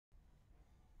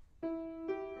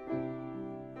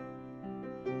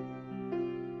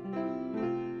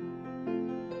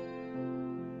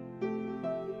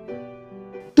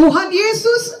Tuhan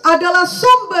Yesus adalah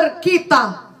sumber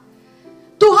kita.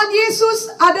 Tuhan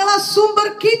Yesus adalah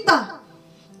sumber kita.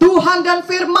 Tuhan dan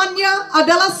firman-Nya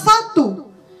adalah satu.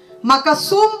 Maka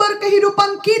sumber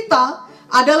kehidupan kita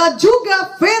adalah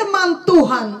juga firman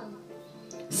Tuhan.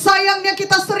 Sayangnya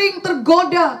kita sering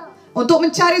tergoda untuk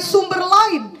mencari sumber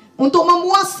lain untuk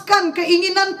memuaskan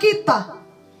keinginan kita.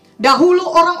 Dahulu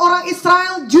orang-orang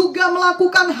Israel juga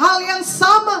melakukan hal yang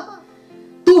sama.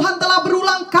 Tuhan telah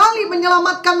berulang kali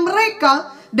menyelamatkan mereka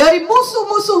dari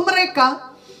musuh-musuh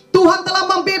mereka. Tuhan telah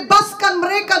membebaskan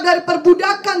mereka dari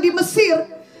perbudakan di Mesir.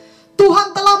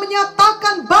 Tuhan telah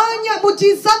menyatakan banyak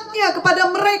mujizat-Nya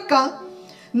kepada mereka.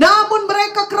 Namun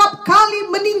mereka kerap kali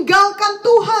meninggalkan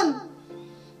Tuhan.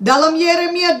 Dalam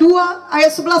Yeremia 2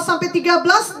 ayat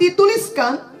 11-13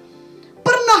 dituliskan,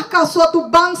 pernahkah suatu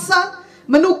bangsa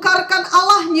menukarkan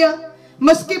Allahnya,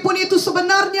 meskipun itu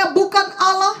sebenarnya bukan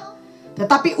Allah?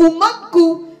 Tetapi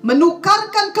umatku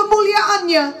menukarkan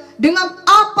kemuliaannya dengan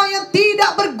apa yang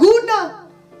tidak berguna.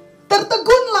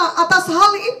 Tertegunlah atas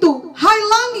hal itu, hai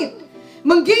langit,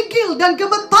 menggigil dan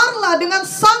gemetarlah dengan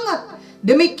sangat.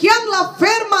 Demikianlah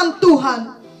firman Tuhan.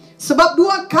 Sebab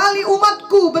 2 kali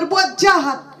umatku berbuat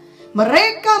jahat.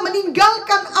 Mereka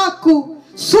meninggalkan aku,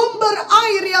 sumber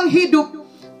air yang hidup,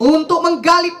 untuk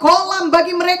menggali kolam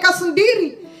bagi mereka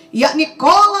sendiri, yakni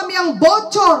kolam yang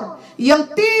bocor, yang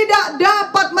tidak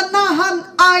dapat menahan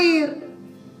air.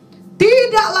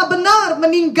 Tidaklah benar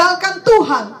meninggalkan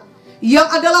Tuhan, yang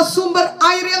adalah sumber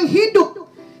air yang hidup,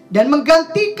 dan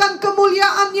menggantikan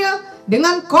kemuliaannya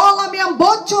dengan kolam yang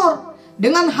bocor,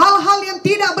 dengan hal-hal yang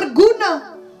tidak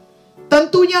berguna.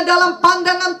 Tentunya dalam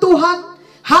pandangan Tuhan,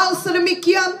 hal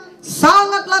sedemikian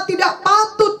sangatlah tidak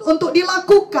patut untuk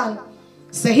dilakukan.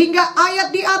 Sehingga ayat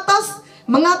di atas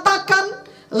mengatakan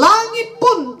langit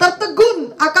pun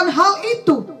tertegun akan hal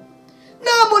itu.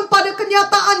 Namun pada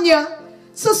kenyataannya,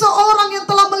 seseorang yang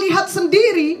telah melihat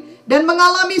sendiri dan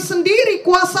mengalami sendiri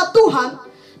kuasa Tuhan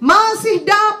masih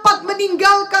dapat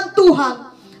meninggalkan Tuhan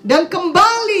dan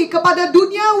kembali kepada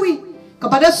duniawi,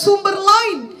 kepada sumber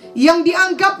lain yang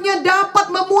dianggapnya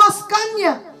dapat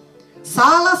memuaskannya.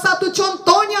 Salah satu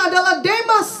contohnya adalah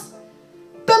Demas.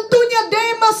 Tentunya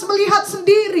Demas melihat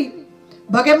sendiri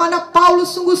bagaimana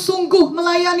Paulus sungguh-sungguh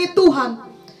melayani Tuhan.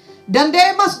 Dan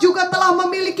Demas juga telah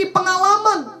memiliki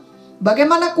pengalaman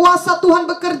bagaimana kuasa Tuhan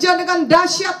bekerja dengan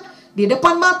dahsyat di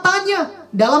depan matanya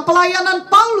dalam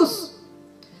pelayanan Paulus.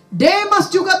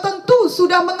 Demas juga tentu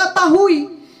sudah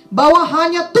mengetahui bahwa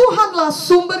hanya Tuhanlah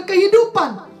sumber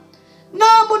kehidupan.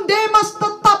 Namun Demas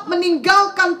tetap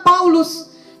meninggalkan Paulus,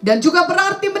 dan juga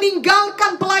berarti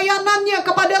meninggalkan pelayanannya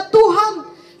kepada Tuhan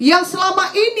yang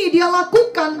selama ini dia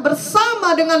lakukan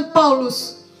bersama dengan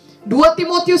Paulus. 2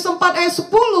 Timotius 4 ayat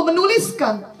 10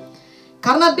 menuliskan,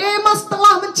 karena Demas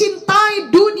telah mencintai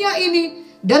dunia ini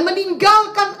dan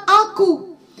meninggalkan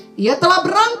aku. Ia telah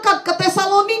berangkat ke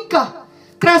Tesalonika,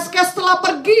 Kreskes telah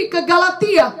pergi ke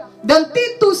Galatia, dan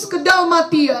Titus ke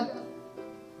Dalmatia.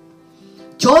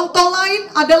 Contoh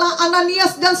lain adalah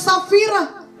Ananias dan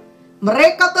Safira.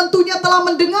 Mereka tentunya telah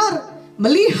mendengar,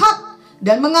 melihat,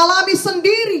 dan mengalami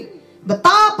sendiri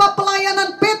betapa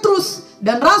pelayanan Petrus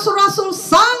dan rasul-rasul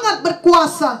sangat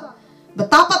berkuasa.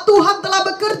 Betapa Tuhan telah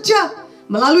bekerja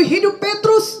melalui hidup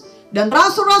Petrus dan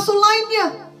rasul-rasul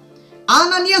lainnya.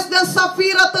 Ananias dan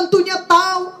Safira tentunya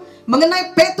tahu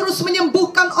mengenai Petrus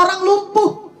menyembuhkan orang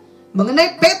lumpuh,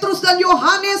 mengenai Petrus dan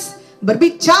Yohanes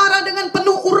berbicara dengan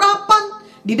penuh urapan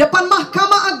di depan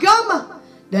mahkamah agama,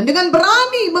 dan dengan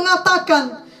berani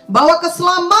mengatakan bahwa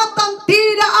keselamatan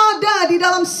tidak ada di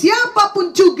dalam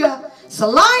siapapun juga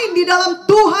selain di dalam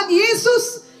Tuhan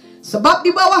Yesus. Sebab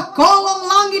di bawah kolong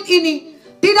langit ini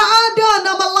tidak ada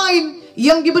nama lain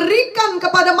yang diberikan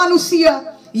kepada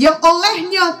manusia yang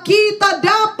olehnya kita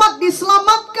dapat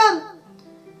diselamatkan.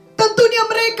 Tentunya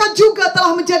mereka juga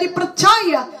telah menjadi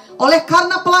percaya oleh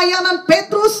karena pelayanan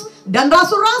Petrus dan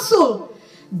rasul-rasul.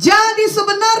 Jadi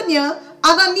sebenarnya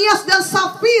Ananias dan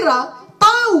Safira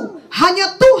tahu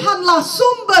hanya Tuhanlah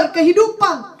sumber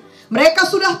kehidupan. Mereka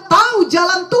sudah tahu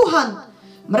jalan Tuhan.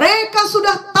 Mereka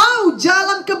sudah tahu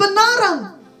jalan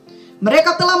kebenaran.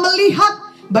 Mereka telah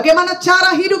melihat bagaimana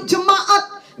cara hidup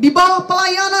jemaat di bawah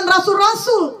pelayanan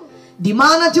rasul-rasul, di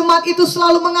mana jemaat itu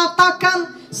selalu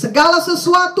mengatakan segala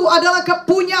sesuatu adalah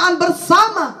kepunyaan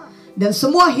bersama, dan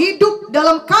semua hidup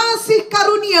dalam kasih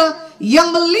karunia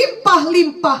yang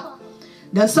melimpah-limpah.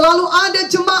 Dan selalu ada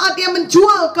jemaat yang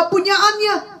menjual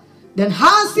kepunyaannya, dan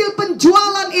hasil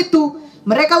penjualan itu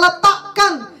mereka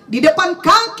letakkan di depan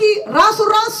kaki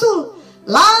rasul-rasul,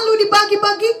 lalu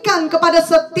dibagi-bagikan kepada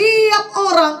setiap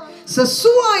orang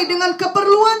sesuai dengan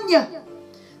keperluannya.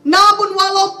 Namun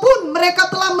walaupun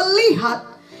mereka telah melihat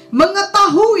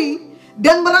mengetahui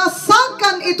dan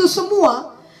merasakan itu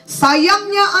semua,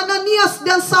 sayangnya Ananias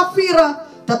dan Safira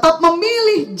tetap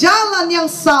memilih jalan yang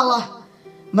salah.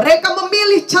 Mereka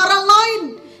memilih cara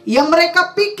lain yang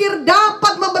mereka pikir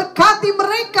dapat memberkati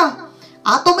mereka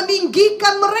atau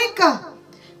meninggikan mereka.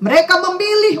 Mereka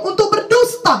memilih untuk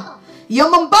berdusta yang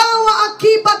membawa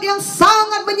akibat yang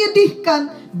sangat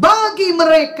menyedihkan bagi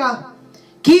mereka.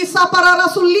 Kisah Para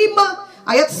Rasul 5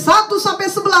 ayat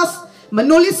 1-11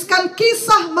 menuliskan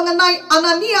kisah mengenai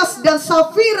Ananias dan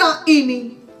Safira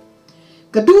ini.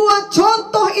 Kedua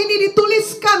contoh ini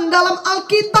dituliskan dalam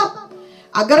Alkitab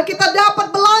agar kita dapat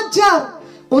belajar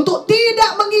untuk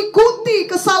tidak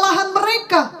mengikuti kesalahan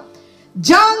mereka.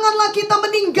 Janganlah kita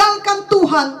meninggalkan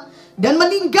Tuhan dan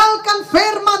meninggalkan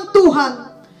firman Tuhan.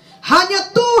 Hanya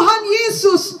Tuhan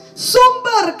Yesus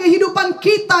sumber kehidupan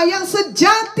kita yang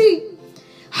sejati.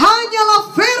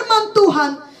 Hanyalah firman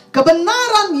Tuhan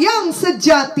kebenaran yang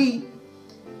sejati.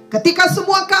 Ketika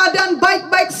semua keadaan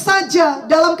baik-baik saja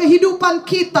dalam kehidupan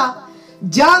kita,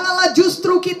 janganlah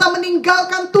justru kita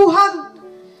meninggalkan Tuhan.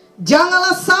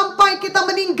 Janganlah sampai kita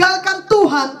meninggalkan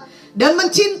Tuhan dan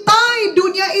mencintai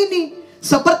dunia ini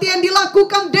seperti yang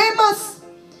dilakukan Demas.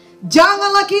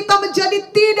 Janganlah kita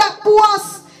menjadi tidak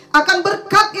puas akan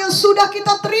berkat yang sudah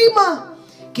kita terima.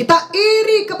 Kita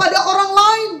iri kepada orang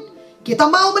lain. Kita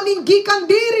mau meninggikan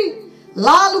diri,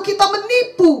 lalu kita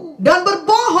menipu dan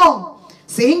berbohong,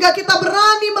 sehingga kita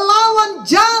berani melawan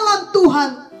jalan Tuhan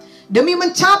demi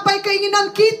mencapai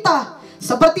keinginan kita,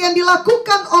 seperti yang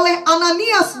dilakukan oleh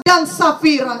Ananias dan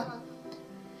Safira.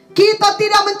 Kita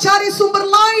tidak mencari sumber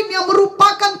lain yang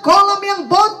merupakan kolam yang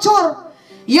bocor,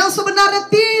 yang sebenarnya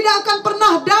tidak akan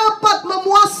pernah dapat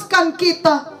memuaskan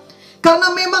kita, karena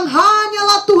memang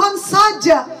hanyalah Tuhan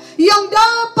saja yang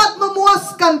dapat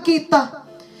memuaskan kita.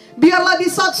 Biarlah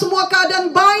di saat semua keadaan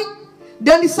baik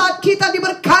dan di saat kita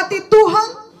diberkati Tuhan,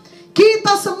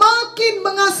 kita semakin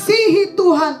mengasihi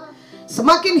Tuhan,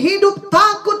 semakin hidup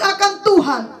takut akan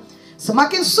Tuhan,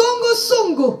 semakin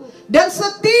sungguh-sungguh dan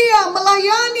setia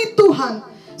melayani Tuhan,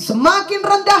 semakin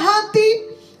rendah hati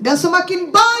dan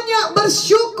semakin banyak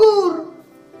bersyukur.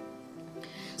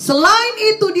 Selain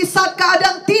itu, di saat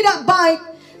keadaan tidak baik,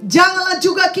 janganlah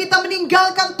juga kita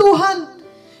meninggalkan Tuhan.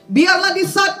 Biarlah di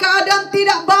saat keadaan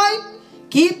tidak baik,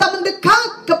 kita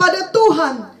mendekat kepada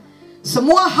Tuhan.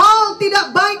 Semua hal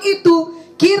tidak baik itu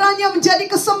kiranya menjadi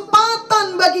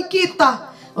kesempatan bagi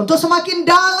kita untuk semakin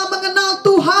dalam mengenal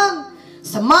Tuhan,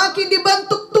 semakin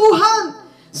dibentuk Tuhan,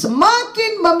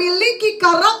 semakin memiliki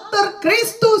karakter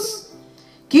Kristus.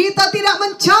 Kita tidak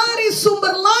mencari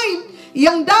sumber lain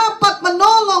yang dapat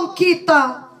menolong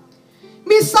kita.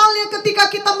 Misalnya ketika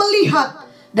kita melihat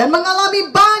dan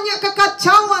mengalami banyak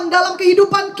kekacauan dalam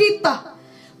kehidupan kita,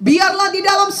 biarlah di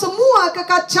dalam semua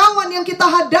kekacauan yang kita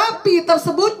hadapi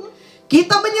tersebut,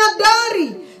 kita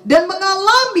menyadari dan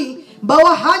mengalami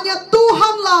bahwa hanya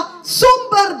Tuhanlah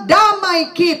sumber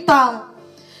damai kita.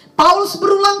 Paulus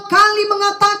berulang kali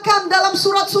mengatakan dalam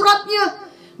surat-suratnya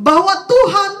bahwa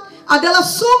Tuhan adalah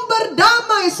sumber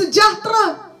damai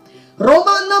sejahtera.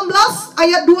 Roma 16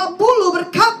 ayat 20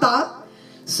 berkata,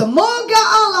 semoga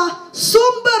Allah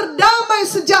sumber damai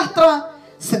sejahtera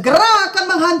segera akan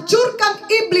menghancurkan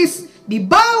iblis di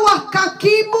bawah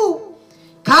kakimu.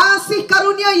 Kasih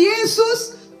karunia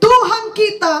Yesus Tuhan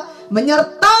kita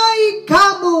menyertai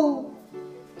kamu.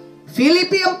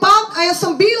 Filipi 4 ayat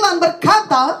 9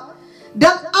 berkata,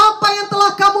 dan apa yang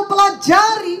telah kamu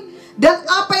pelajari, dan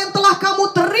apa yang telah kamu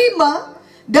terima,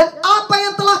 dan apa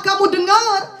yang telah kamu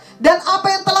dengar, dan apa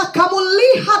yang telah kamu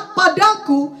lihat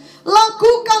padaku,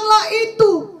 lakukanlah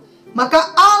itu. Maka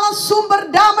Allah sumber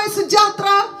damai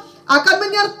sejahtera akan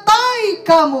menyertai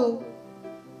kamu.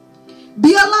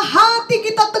 Biarlah hati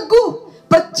kita teguh,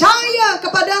 percaya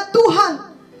kepada Tuhan,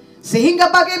 sehingga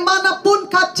bagaimanapun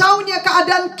kacaunya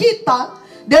keadaan kita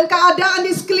dan keadaan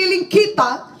di sekeliling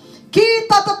kita,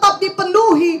 kita tetap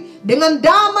dipenuhi dengan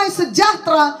damai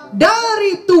sejahtera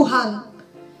dari Tuhan.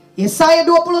 Yesaya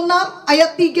 26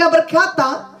 ayat 3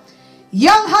 berkata,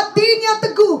 yang hatinya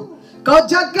teguh kau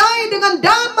jagai dengan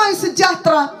damai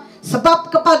sejahtera, sebab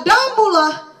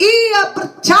kepadamulah ia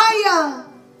percaya.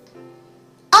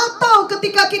 Atau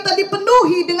ketika kita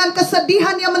dipenuhi dengan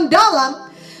kesedihan yang mendalam,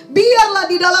 biarlah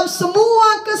di dalam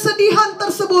semua kesedihan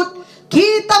tersebut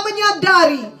kita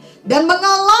menyadari dan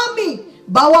mengalami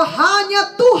bahwa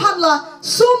hanya Tuhanlah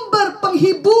sumber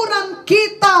penghiburan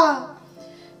kita.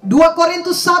 2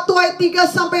 Korintus 1 ayat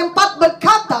 3-4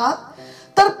 berkata,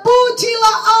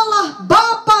 terpujilah Allah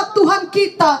Bapa Tuhan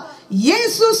kita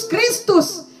Yesus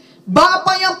Kristus,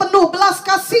 Bapa yang penuh belas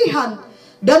kasihan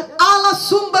dan Allah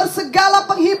sumber segala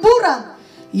penghiburan,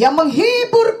 yang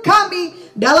menghibur kami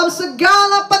dalam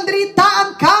segala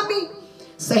penderitaan kami,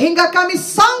 sehingga kami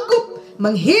sanggup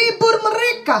menghibur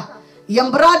mereka yang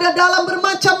berada dalam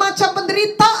bermacam-macam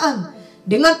penderitaan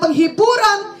dengan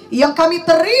penghiburan yang kami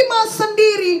terima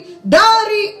sendiri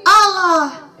dari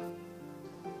Allah.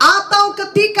 Atau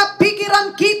ketika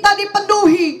pikiran kita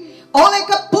dipenuhi oleh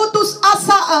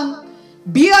keputusasaan,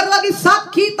 biarlah di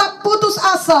saat kita putus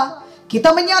asa,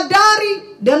 kita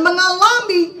menyadari dan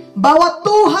mengalami bahwa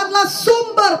Tuhanlah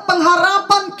sumber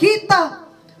pengharapan kita.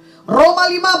 Roma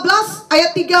 15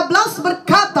 ayat 13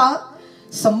 berkata,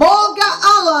 semoga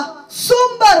Allah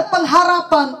sumber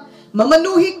pengharapan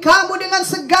memenuhi kamu dengan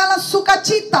segala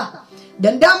sukacita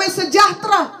dan damai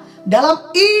sejahtera dalam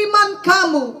iman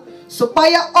kamu,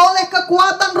 supaya oleh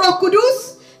kekuatan Roh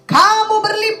Kudus kamu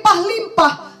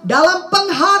berlimpah-limpah dalam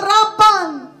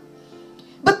pengharapan.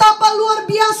 Betapa luar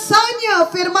biasanya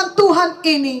firman Tuhan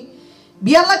ini.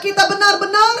 Biarlah kita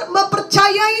benar-benar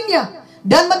mempercayainya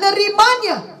dan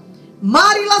menerimanya.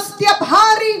 Marilah setiap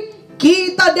hari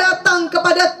kita datang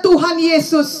kepada Tuhan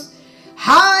Yesus.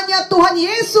 Hanya Tuhan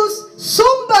Yesus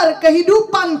sumber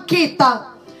kehidupan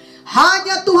kita.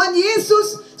 Hanya Tuhan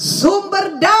Yesus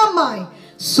sumber damai,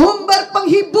 sumber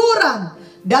penghiburan,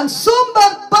 dan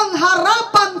sumber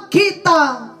pengharapan kita.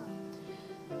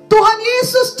 Tuhan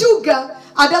Yesus juga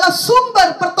adalah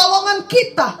sumber pertolongan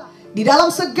kita di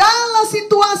dalam segala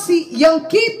situasi yang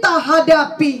kita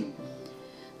hadapi.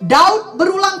 Daud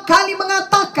berulang kali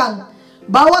mengatakan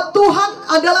bahwa Tuhan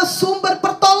adalah sumber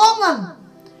pertolongan.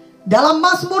 Dalam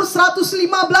Mazmur 115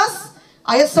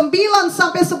 ayat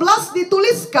 9-11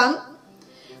 dituliskan,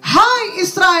 hai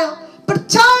Israel,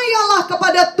 percayalah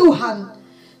kepada Tuhan.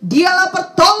 Dialah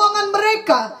pertolongan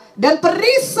mereka dan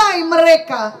perisai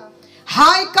mereka.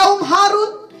 Hai kaum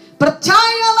Harun,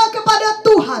 percayalah kepada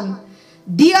Tuhan.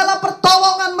 Dialah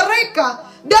pertolongan mereka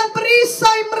dan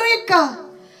perisai mereka.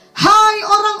 Hai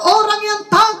orang-orang yang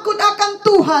takut akan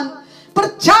Tuhan,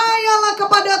 percayalah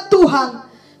kepada Tuhan.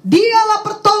 Dialah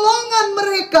pertolongan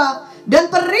mereka dan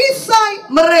perisai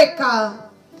mereka.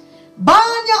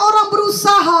 Banyak orang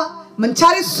berusaha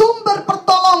mencari sumber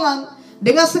pertolongan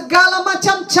dengan segala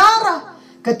macam cara,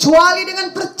 kecuali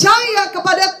dengan percaya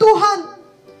kepada Tuhan.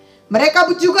 Mereka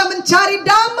juga mencari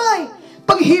damai,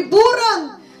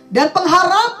 penghiburan, dan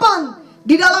pengharapan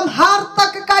di dalam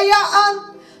harta kekayaan,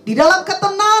 di dalam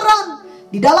ketenaran,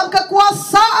 di dalam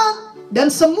kekuasaan,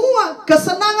 dan semua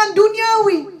kesenangan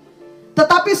duniawi.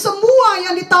 Tetapi semua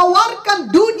yang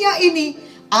ditawarkan dunia ini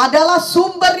adalah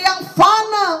sumber yang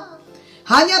fana.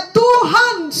 Hanya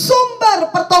Tuhan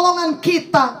sumber pertolongan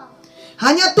kita.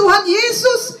 Hanya Tuhan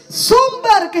Yesus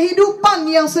sumber kehidupan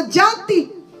yang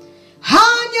sejati.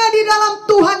 Hanya di dalam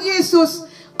Tuhan Yesus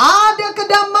ada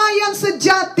kedamaian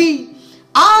sejati,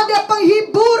 ada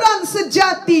penghiburan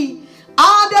sejati,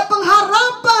 ada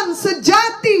pengharapan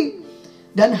sejati.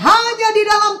 Dan hanya di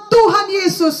dalam Tuhan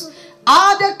Yesus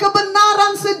ada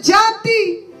kebenaran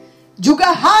sejati. Juga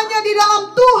hanya di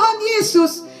dalam Tuhan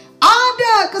Yesus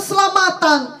ada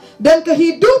keselamatan dan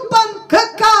kehidupan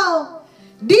kekal.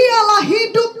 Dialah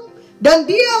hidup dan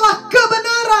dialah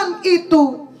kebenaran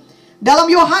itu. Dalam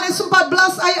Yohanes 14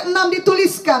 ayat 6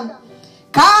 dituliskan,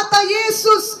 kata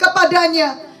Yesus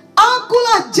kepadanya,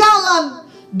 akulah jalan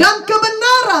dan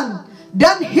kebenaran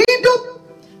dan hidup.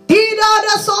 Tidak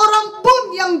ada seorang pun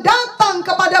yang datang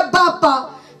kepada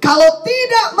Bapa kalau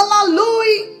tidak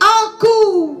melalui aku.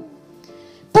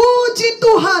 Puji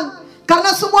Tuhan,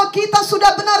 karena semua kita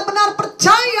sudah benar-benar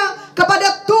percaya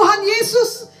kepada Tuhan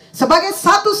Yesus sebagai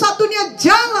satu-satunya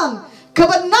jalan,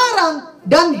 kebenaran,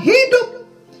 dan hidup.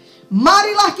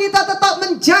 Marilah kita tetap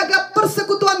menjaga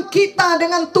persekutuan kita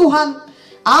dengan Tuhan,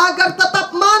 agar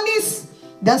tetap manis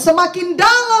dan semakin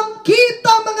dalam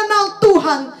kita mengenal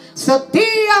Tuhan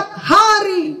setiap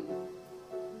hari.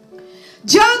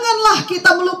 Janganlah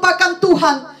kita melupakan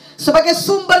Tuhan sebagai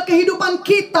sumber kehidupan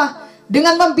kita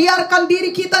dengan membiarkan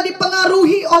diri kita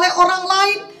dipengaruhi oleh orang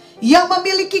lain yang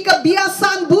memiliki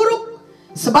kebiasaan buruk,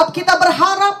 sebab kita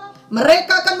berharap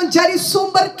mereka akan menjadi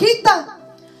sumber kita.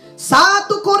 1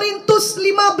 Korintus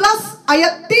 15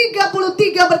 ayat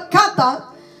 33 berkata,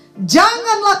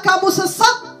 janganlah kamu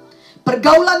sesat.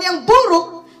 Pergaulan yang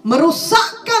buruk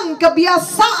merusakkan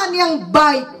kebiasaan yang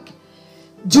baik.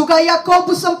 Juga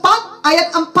Yakobus 4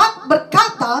 ayat 4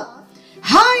 berkata,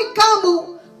 hai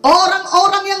kamu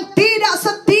orang-orang yang tidak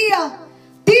setia,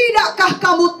 tidakkah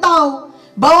kamu tahu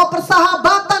bahwa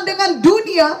persahabatan dengan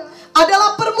dunia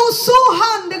adalah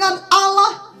permusuhan dengan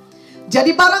Allah?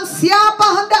 Jadi barang siapa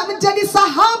hendak menjadi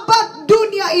sahabat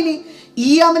dunia ini,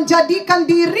 ia menjadikan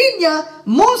dirinya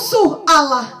musuh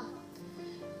Allah.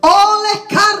 Oleh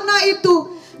karena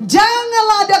itu,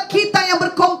 Janganlah ada kita yang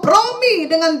berkompromi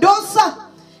dengan dosa,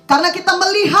 karena kita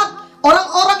melihat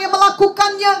orang-orang yang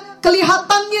melakukannya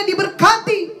kelihatannya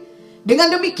diberkati.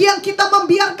 Dengan demikian kita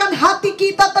membiarkan hati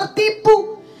kita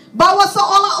tertipu bahwa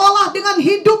seolah-olah dengan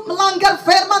hidup melanggar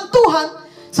firman Tuhan,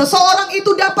 seseorang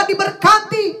itu dapat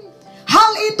diberkati.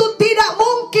 Hal itu tidak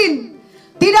mungkin.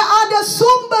 Tidak ada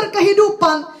sumber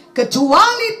kehidupan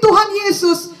kecuali Tuhan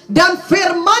Yesus dan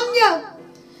firman-Nya.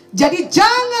 Jadi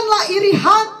janganlah iri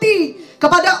hati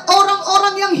kepada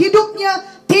orang-orang yang hidupnya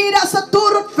tidak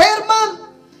seturut firman.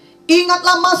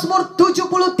 Ingatlah Mazmur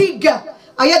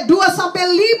 73 ayat 2-5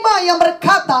 yang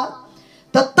berkata,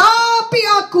 tetapi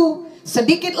aku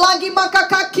sedikit lagi maka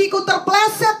kakiku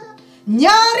terpleset,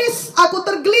 nyaris aku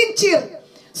tergelincir,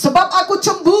 sebab aku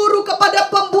cemburu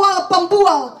kepada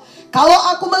pembual-pembual. Kalau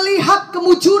aku melihat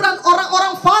kemujuran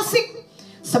orang-orang fasik,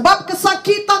 sebab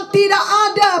kesakitan tidak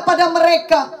ada pada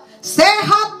mereka,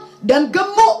 sehat dan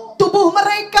gemuk tubuh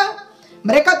mereka.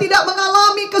 Mereka tidak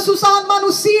mengalami kesusahan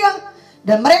manusia,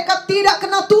 dan mereka tidak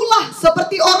kena tulah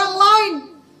seperti orang lain.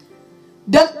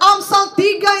 Dan Amsal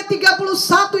 3 ayat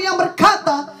 31 yang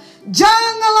berkata,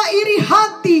 janganlah iri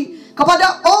hati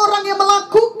kepada orang yang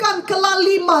melakukan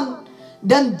kelaliman,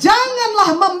 dan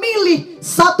janganlah memilih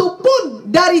satupun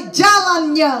dari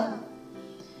jalannya.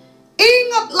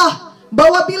 Ingatlah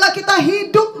bahwa bila kita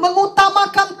hidup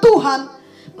mengutamakan Tuhan,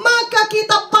 maka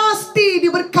kita pasti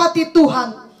diberkati Tuhan.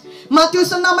 Matius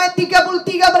 6 ayat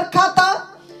 33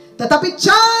 berkata, tetapi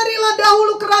carilah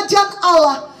dahulu kerajaan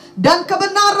Allah dan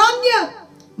kebenarannya,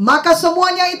 maka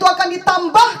semuanya itu akan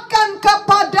ditambahkan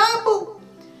kepadamu.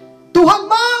 Tuhan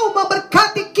mau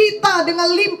memberkati kita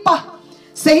dengan limpah,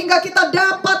 sehingga kita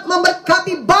dapat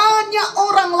memberkati banyak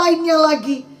orang lainnya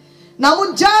lagi.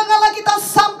 Namun janganlah kita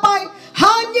sampai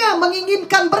hanya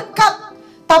menginginkan berkat,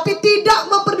 tapi tidak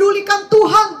memperdulikan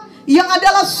Tuhan yang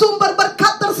adalah sumber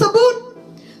berkat tersebut.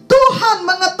 Tuhan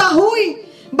mengetahui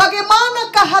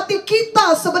bagaimanakah hati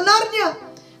kita sebenarnya.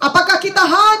 Apakah kita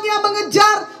hanya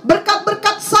mengejar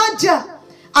berkat-berkat saja,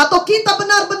 atau kita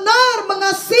benar-benar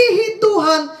mengasihi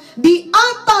Tuhan di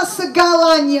atas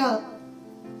segalanya.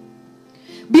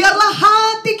 Biarlah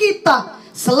hati kita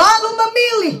selalu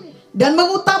memilih dan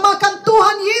mengutamakan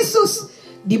Tuhan Yesus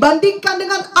dibandingkan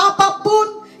dengan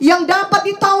apapun yang dapat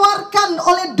ditawarkan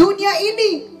oleh dunia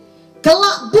ini.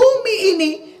 Kelak bumi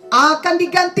ini akan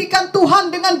digantikan Tuhan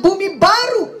dengan bumi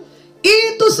baru.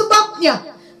 Itu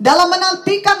sebabnya dalam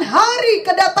menantikan hari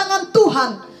kedatangan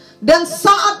Tuhan dan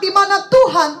saat di mana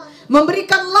Tuhan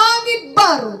memberikan langit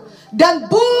baru dan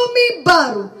bumi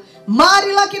baru,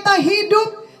 marilah kita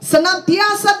hidup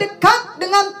senantiasa dekat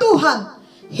dengan Tuhan,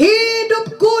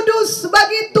 hidup kudus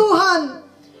bagi Tuhan.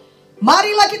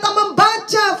 Marilah kita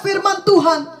membaca firman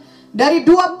Tuhan dari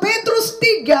 2 Petrus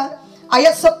 3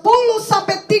 ayat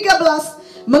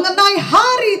 10-13 mengenai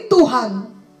hari Tuhan.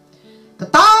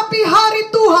 Tetapi hari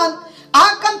Tuhan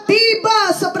akan tiba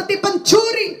seperti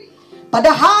pencuri. Pada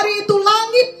hari itu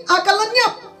langit akan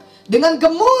lenyap dengan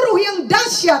gemuruh yang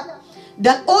dahsyat,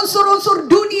 dan unsur-unsur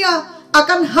dunia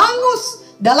akan hangus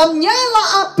dalam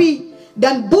nyala api,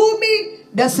 dan bumi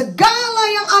dan segala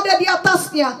yang ada di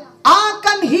atasnya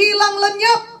akan hilang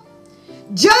lenyap.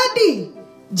 Jadi,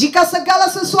 jika segala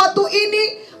sesuatu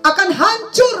ini akan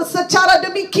hancur secara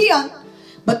demikian,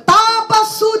 betapa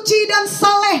suci dan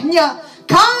salehnya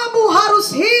kamu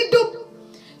harus hidup,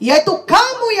 yaitu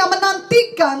kamu yang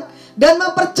menantikan dan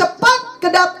mempercepat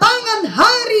kedatangan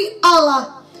hari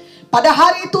Allah. Pada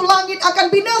hari itu langit akan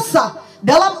binasa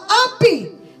dalam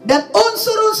api, dan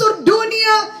unsur-unsur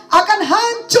dunia akan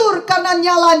hancur karena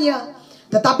nyalanya.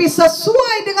 Tetapi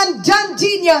sesuai dengan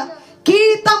janjinya,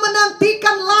 kita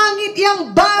menantikan langit yang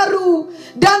baru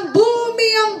dan bumi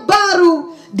yang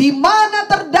baru, di mana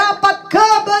terdapat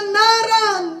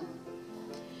kebenaran.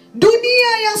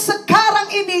 Dunia yang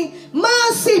sekarang ini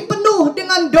masih penuh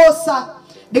dengan dosa,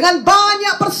 dengan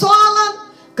banyak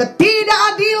persoalan,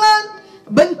 ketidakadilan,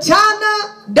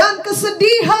 bencana, dan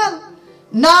kesedihan.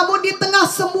 Namun di tengah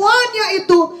semuanya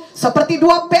itu, seperti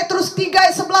 2 Petrus 3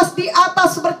 ayat 11 di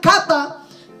atas berkata,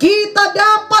 kita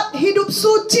dapat hidup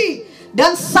suci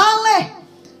dan saleh.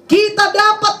 Kita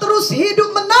dapat terus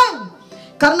hidup menang,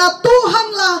 karena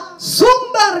Tuhanlah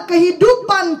sumber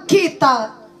kehidupan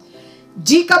kita.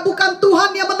 Jika bukan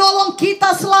Tuhan yang menolong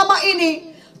kita selama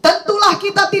ini, tentulah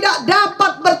kita tidak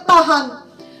dapat bertahan.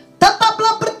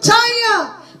 Tetaplah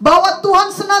percaya bahwa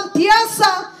Tuhan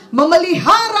senantiasa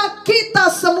memelihara kita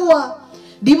semua.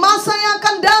 Di masa yang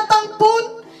akan datang pun,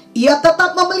 Ia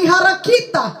tetap memelihara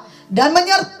kita dan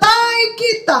menyertai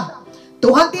kita.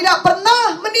 Tuhan tidak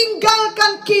pernah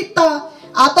meninggalkan kita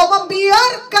atau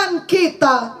membiarkan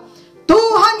kita.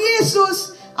 Tuhan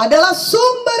Yesus adalah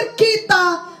sumber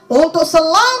kita untuk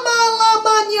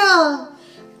selama-lamanya.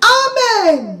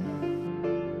 Amin.